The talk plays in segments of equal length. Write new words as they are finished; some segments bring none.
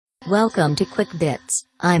Welcome to Quick Bits,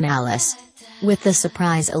 I'm Alice. With the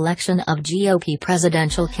surprise election of GOP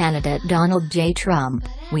presidential candidate Donald J. Trump,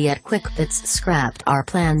 we at Quick Bits scrapped our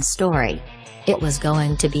planned story. It was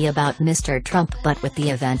going to be about Mr. Trump, but with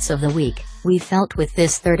the events of the week, we felt with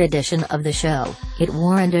this third edition of the show, it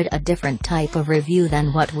warranted a different type of review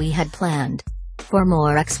than what we had planned. For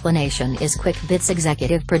more explanation is Quick Bits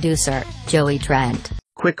executive producer, Joey Trent.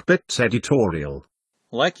 Quick Bits editorial.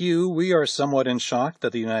 Like you, we are somewhat in shock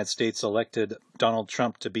that the United States elected Donald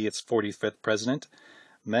Trump to be its 45th president.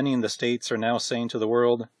 Many in the states are now saying to the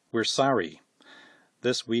world, we're sorry.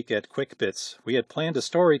 This week at Quick Bits, we had planned a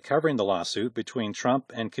story covering the lawsuit between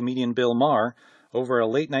Trump and comedian Bill Maher over a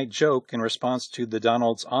late-night joke in response to the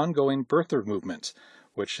Donald's ongoing birther movement,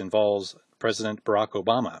 which involves President Barack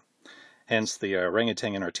Obama, hence the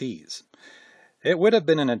orangutan in our teas. It would have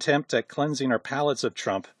been an attempt at cleansing our palates of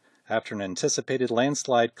Trump after an anticipated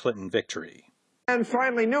landslide Clinton victory. And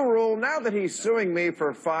finally, new rule, now that he's suing me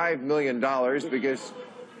for $5 million because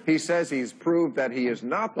he says he's proved that he is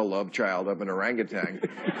not the love child of an orangutan.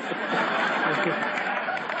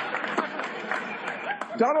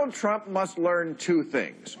 Donald Trump must learn two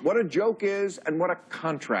things: what a joke is and what a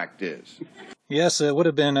contract is. Yes, it would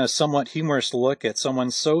have been a somewhat humorous look at someone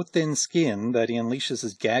so thin-skinned that he unleashes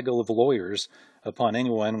his gaggle of lawyers upon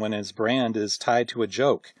anyone when his brand is tied to a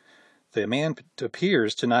joke. The man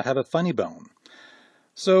appears to not have a funny bone.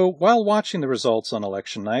 So, while watching the results on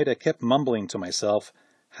election night, I kept mumbling to myself,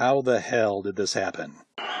 how the hell did this happen?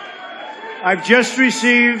 I've just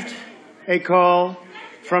received a call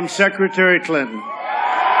from Secretary Clinton.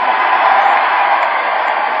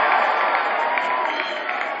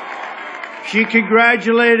 She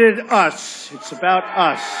congratulated us, it's about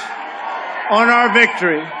us, on our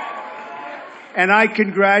victory. And I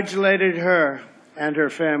congratulated her and her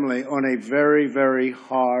family on a very, very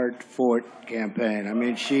hard-fought campaign. I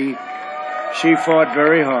mean, she fought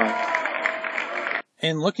very hard.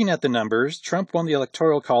 In looking at the numbers, Trump won the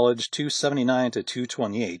Electoral College 279 to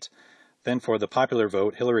 228. Then for the popular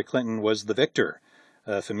vote, Hillary Clinton was the victor,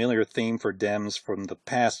 a familiar theme for Dems from the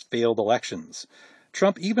past failed elections.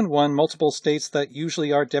 Trump even won multiple states that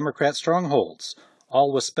usually are Democrat strongholds,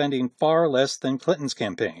 all with spending far less than Clinton's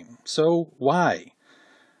campaign. So why?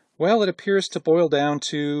 Well, it appears to boil down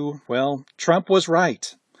to, well, Trump was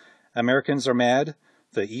right. Americans are mad.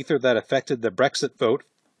 The ether that affected the Brexit vote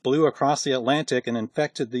blew across the Atlantic and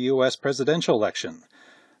infected the U.S. presidential election.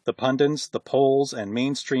 The pundits, the polls, and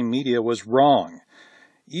mainstream media was wrong.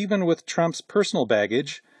 Even with Trump's personal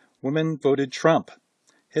baggage, women voted Trump.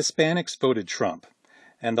 Hispanics voted Trump.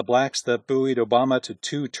 And the blacks that buoyed Obama to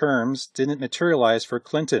 2 terms didn't materialize for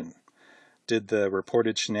Clinton. Did the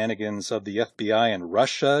reported shenanigans of the FBI and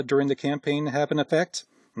Russia during the campaign have an effect?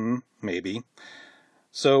 Maybe.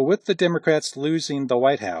 So with the Democrats losing the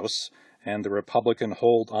White House and the Republican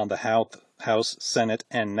hold on the House, Senate,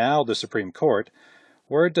 and now the Supreme Court,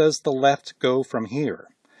 where does the left go from here?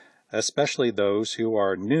 Especially those who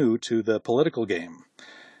are new to the political game.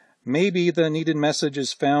 Maybe the needed message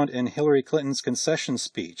is found in Hillary Clinton's concession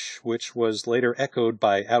speech, which was later echoed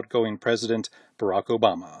by outgoing President Barack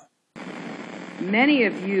Obama. Many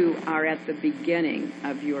of you are at the beginning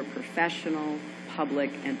of your professional, public,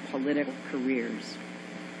 and political careers.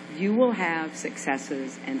 You will have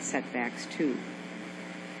successes and setbacks too.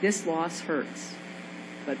 This loss hurts,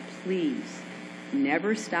 but please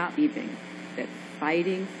never stop believing that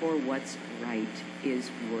fighting for what's right is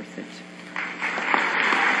worth it.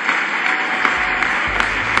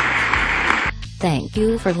 Thank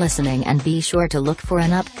you for listening, and be sure to look for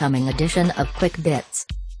an upcoming edition of Quick Bits.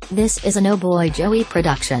 This is an Oh Boy Joey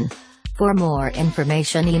production. For more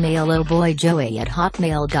information, email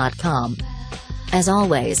ohboyjoey@hotmail.com. As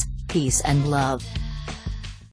always, peace and love.